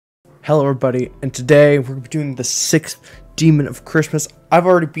Hello everybody, and today we're doing the 6th Demon of Christmas. I've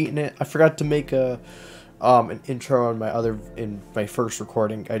already beaten it. I forgot to make an intro on my first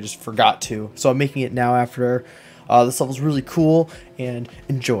recording. I just forgot to. So I'm making it now after. This level's really cool, and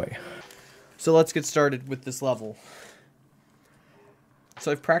enjoy. So let's get started with this level.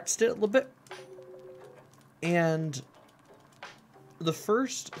 So I've practiced it a little bit, and the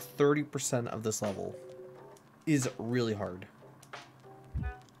first 30% of this level is really hard.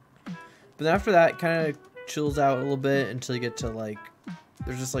 But then after that, kind of chills out a little bit until you get to, like,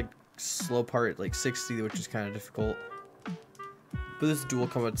 there's this, like, slow part, like 60, which is kind of difficult. But this dual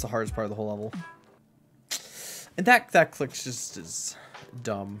combat's the hardest part of the whole level. And that click just is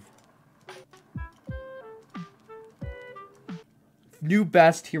dumb. New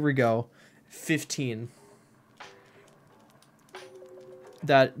best, here we go. 15.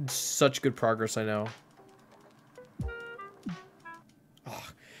 That's such good progress, I know.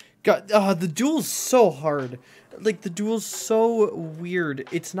 God, the duel's so hard. Like, the duel's so weird.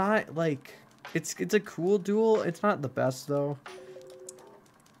 It's not, like... It's a cool duel. It's not the best, though.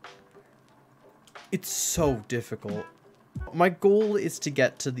 It's so difficult. My goal is to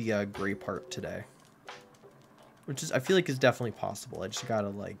get to the gray part today. Which is, I feel like, is definitely possible. I just gotta,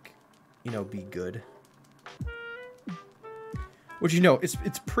 like, you know, be good. Which, you know, it's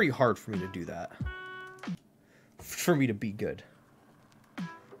pretty hard for me to do that. For me to be good.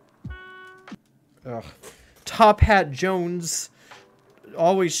 Ugh. Top Hat Jones,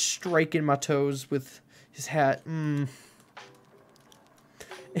 always striking my toes with his hat.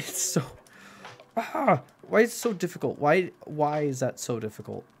 It's so... why is it so difficult? Why is that so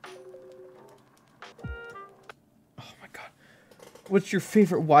difficult? Oh my god. What's your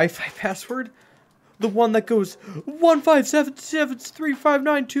favorite Wi-Fi password? The one that goes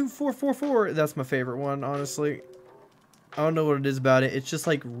 15773592444. That's my favorite one, honestly. I don't know what it is about it. It's just,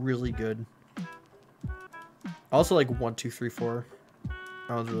 like, really good. Also, like 1234.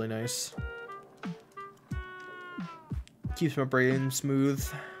 That was really nice. Keeps my brain smooth.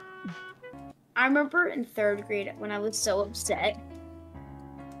 I remember in 3rd grade when I was so upset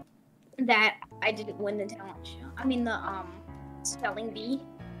that I didn't win the talent show. I mean the spelling bee.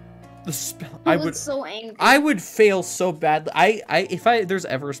 I was so angry. I would fail so badly. If there's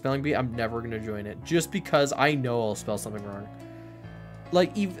ever a spelling bee, I'm never gonna join it just because I know I'll spell something wrong.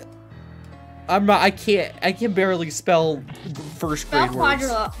 Like even. I can barely spell first grade words.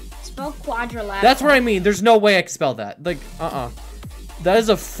 Spell quadrilateral. That's what I mean. There's no way I can spell that. Like, That is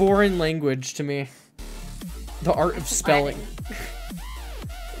a foreign language to me. The art of spelling.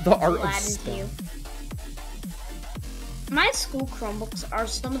 The art of spelling. My school Chromebooks are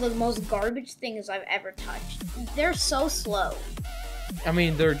some of the most garbage things I've ever touched. They're so slow. I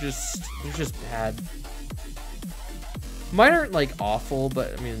mean, they're just bad. Mine aren't, like, awful,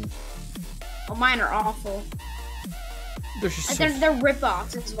 but, I mean... Oh, mine are awful. They're just they're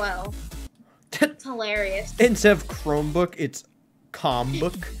rip-offs as well. It's hilarious. Instead of Chromebook, it's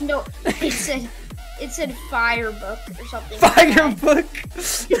Combook. No, it said Firebook or something. Firebook.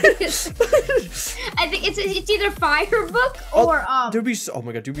 I think it's either Firebook or Dude, be so, oh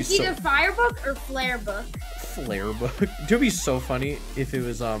my god, dude, be it's either Firebook or Flarebook. Flarebook. Dude, be so funny if it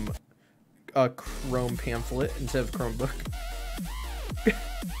was a Chrome pamphlet instead of Chromebook.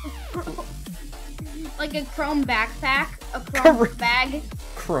 Like a Chrome backpack, a Chrome bag.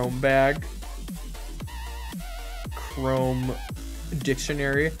 Chrome bag. Chrome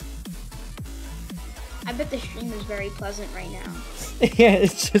dictionary. I bet the stream is very pleasant right now. Yeah,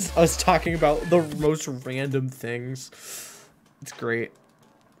 it's just us talking about the most random things. It's great.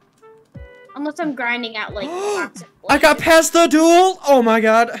 Unless I'm grinding out like I got past the duel! Oh my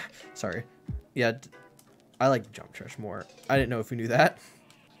god. Sorry. Yeah, I like jump trash more. I didn't know if you knew that.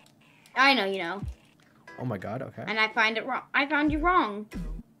 I know you know. Oh my god, okay. And I find it wrong. I found you wrong.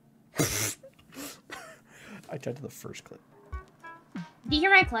 I tried to the first clip. Do you hear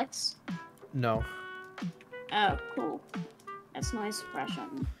my clicks? No. Oh, cool. That's noise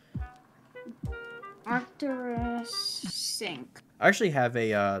suppression. Arcturus sync. I actually have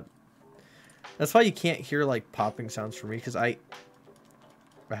a, that's why you can't hear, like, popping sounds from me, because I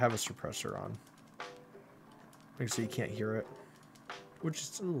have a suppressor on. Like, so you can't hear it. Which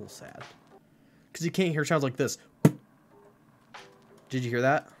is a little sad. Because you can't hear sounds like this. Did you hear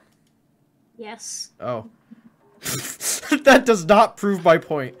that? Yes. Oh. That does not prove my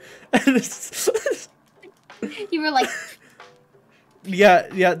point. You were like...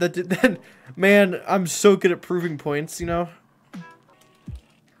 Yeah, then, man, I'm so good at proving points, you know?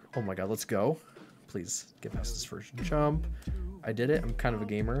 Oh my god, let's go. Please, get past this first jump. I did it. I'm kind of a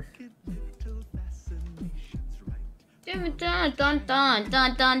gamer. Dun dun dun dun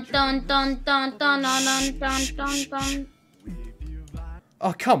dun dun dun dun dun dun dun dun dun.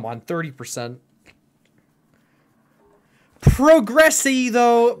 Oh, come on, 30%. Progressi,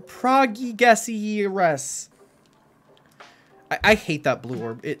 though. Progressi. I hate that blue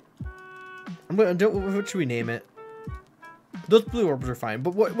orb. What should we name it? Those blue orbs are fine,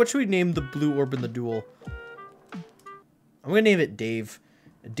 but what should we name the blue orb in the duel? I'm gonna name it Dave.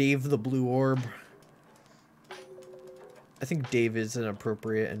 Dave the blue orb. I think Dave is an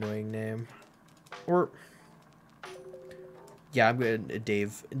appropriate, annoying name. Or... yeah, I'm gonna...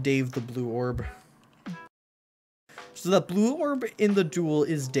 Dave. Dave the blue orb. So the blue orb in the duel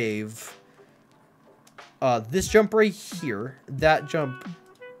is Dave. This jump right here. That jump...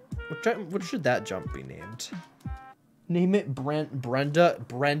 what should that jump be named? Name it Brenda.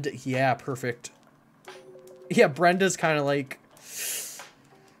 Brenda. Yeah, perfect. Yeah, Brenda's kind of like...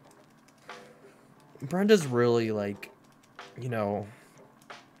 Brenda's really like... You know,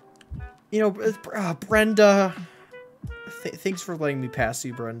 Brenda. Thanks for letting me pass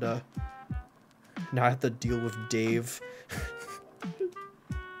you, Brenda. Now I have to deal with Dave.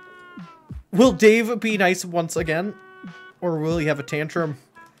 Will Dave be nice once again? Or will he have a tantrum?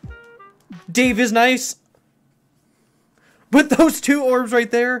 Dave is nice! With those two orbs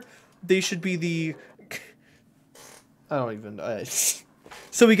right there, they should be the... I don't even...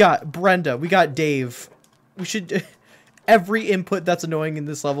 So we got Brenda, we got Dave. We should... Every input that's annoying in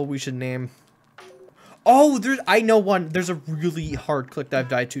this level, we should name. Oh, I know one. There's a really hard click that I've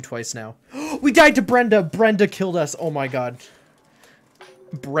died to twice now. We died to Brenda. Brenda killed us. Oh my god.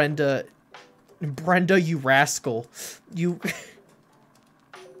 Brenda, you rascal. You...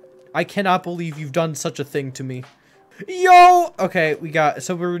 I cannot believe you've done such a thing to me. Yo! Okay,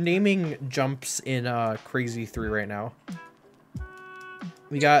 so we're naming jumps in Crazy 3 right now.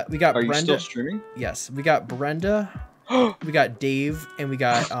 We got Are Brenda. you still streaming? Yes, we got Brenda. We got Dave, and we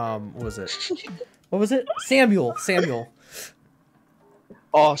got what was it? What was it? Samuel.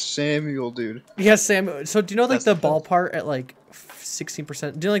 Oh, Samuel, dude. Yeah, Samuel. So do you know like That's the the ball best. part at like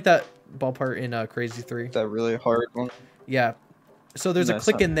 16%? Do you like that ball part in Crazy 3? That really hard one. Yeah. So there's a That's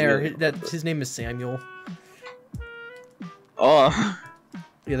click not in there really that hard. his name is Samuel. Oh.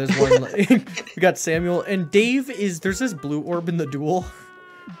 Yeah, there's one. We got Samuel and Dave there's this blue orb in the duel.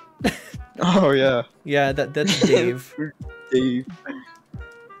 Oh yeah. Yeah, that's Dave. Dave.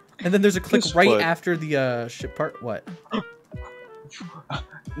 And then there's a click Guess right what? after the ship part. What?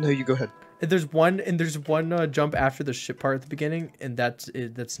 No, you go ahead. And there's one jump after the ship part at the beginning, and that's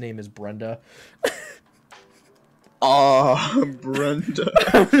name is Brenda. Oh, Brenda.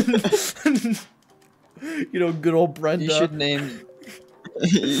 You know, good old Brenda. You should name.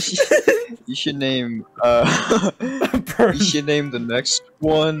 You should name. You should name the next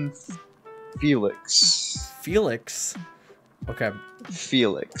one Felix. Felix. Okay.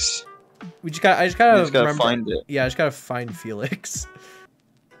 Felix. I just gotta You just gotta remember. find it. Yeah, I just gotta find Felix.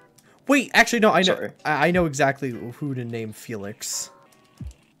 Wait, actually no, I know. Sorry. I know exactly who to name Felix.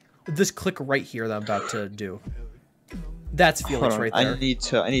 This click right here that I'm about to do. That's Felix Hold on, right there.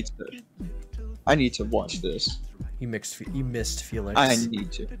 I need to watch this. You missed Felix. I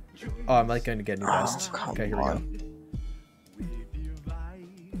need to. Oh, I'm like gonna get new best. come Okay, here we go. on.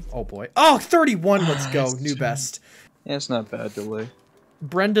 Oh boy. Oh, 31. Let's go. New best. Yeah, it's not bad delay.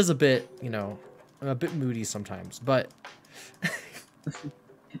 Brenda's a bit, a bit moody sometimes, but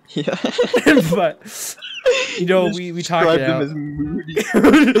Yeah. but we talked it Described him out. as moody.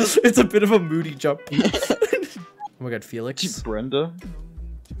 It's a bit of a moody jump. Oh my god, Felix. Brenda.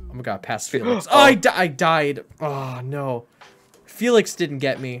 Oh my god, past Felix. Oh, I died. Oh no. Felix didn't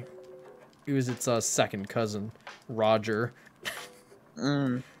get me. It was its second cousin, Roger.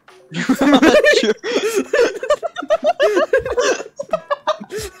 Mm.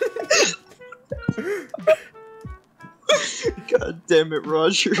 God damn it,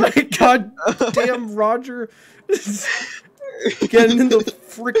 Roger. God damn, Roger. Getting in the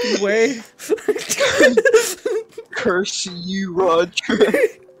freaking way. Curse you, Roger.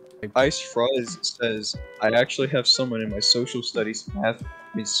 Ice Fries says, I actually have someone in my social studies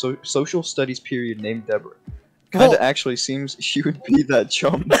social studies period named Deborah. Kinda Well- actually seems she would be that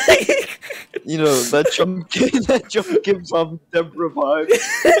chum. You know, that chum gives off Deborah vibes.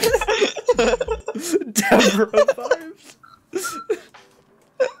 Deborah vibes.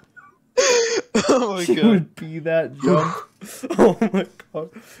 Oh my She god. would be that jump. Oh my god.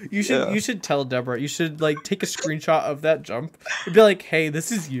 You Yeah. should tell Deborah. You should like take a screenshot of that jump and be like, "Hey,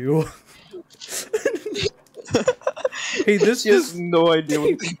 this is you." Hey, this She has is. no idea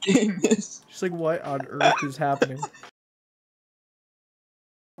what the game is. She's like, "What on earth is happening?"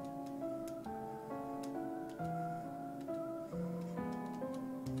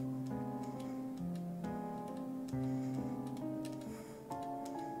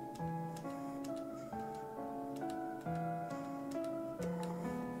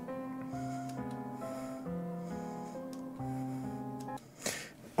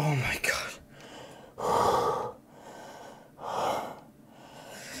 Oh my god.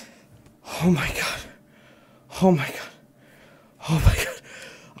 Oh my god. Oh my god. Oh my god.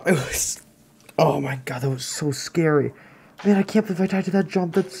 Oh my god, that was so scary. Man, I can't believe I died to that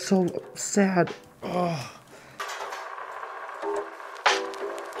jump. That's so sad. Oh.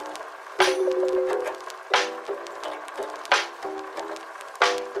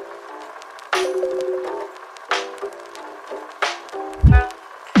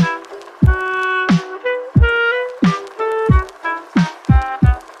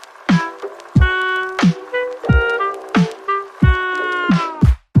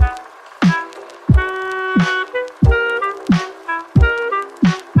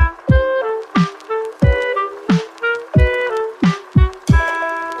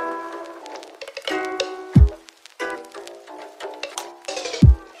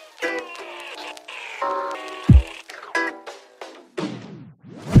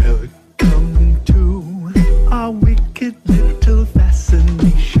 Welcome to our wicked little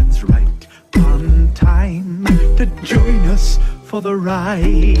fascinations, right on time to join us for the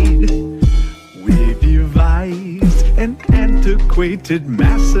ride. We devise an antiquated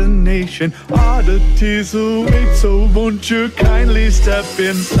machination, oddities await, so won't you kindly step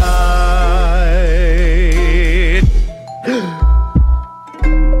inside?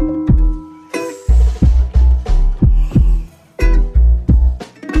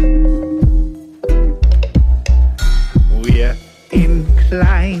 We're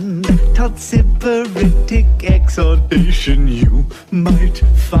inclined toward sybaritic exhortation. You might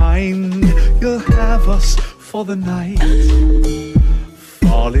find you'll have us for the night.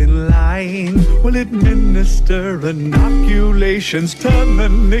 Fall in line, we'll administer inoculations. Turn the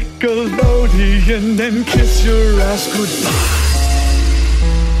Nickelodeon and kiss your ass goodbye.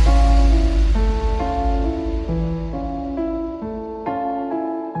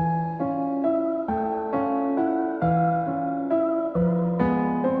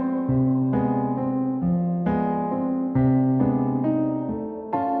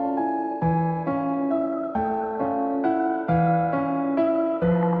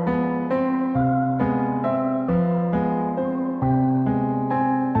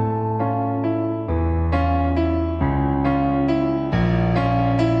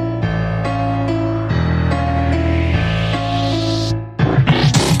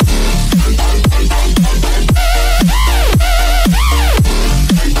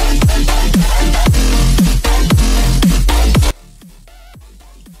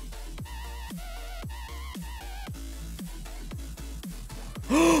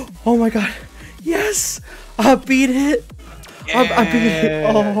 Oh my god. Yes! I beat it! I beat it!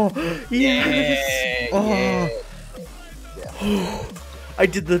 Oh, yes! Oh. I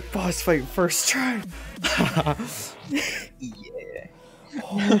did the boss fight first try! Yeah.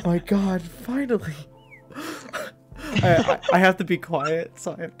 Oh my god, finally! I have to be quiet,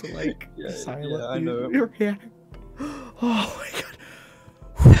 so I have to like silently I know. react. Oh my god.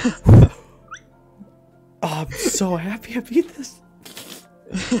 Oh, I'm so happy I beat this.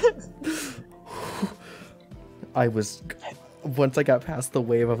 Once I got past the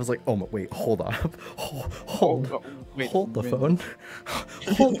wave, I was like, oh my, wait, hold up. Hold the phone.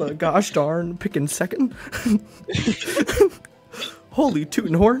 Hold the gosh darn picking second. Holy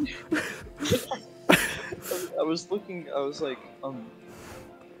tootin' horn. I was looking, I was like, I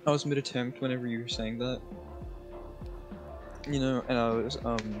was mid-attempt whenever you were saying that. You know, and I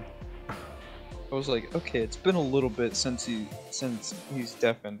was like, okay, it's been a little bit since he's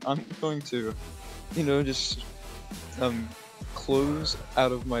deafened. I'm going to, you know, just close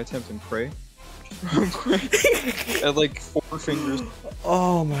out of my attempt and pray. At like 4 fingers.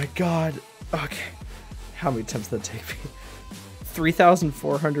 Oh my god. Okay. How many attempts did that take me?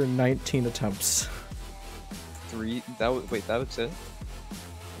 3,419 attempts. Wait, that was it?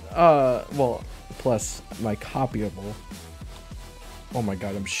 Well, plus my copyable. Oh my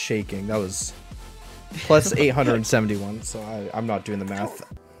god, I'm shaking. That was plus 871, so I'm not doing the math.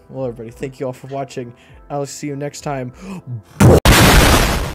 Well, everybody, thank you all for watching. I'll see you next time.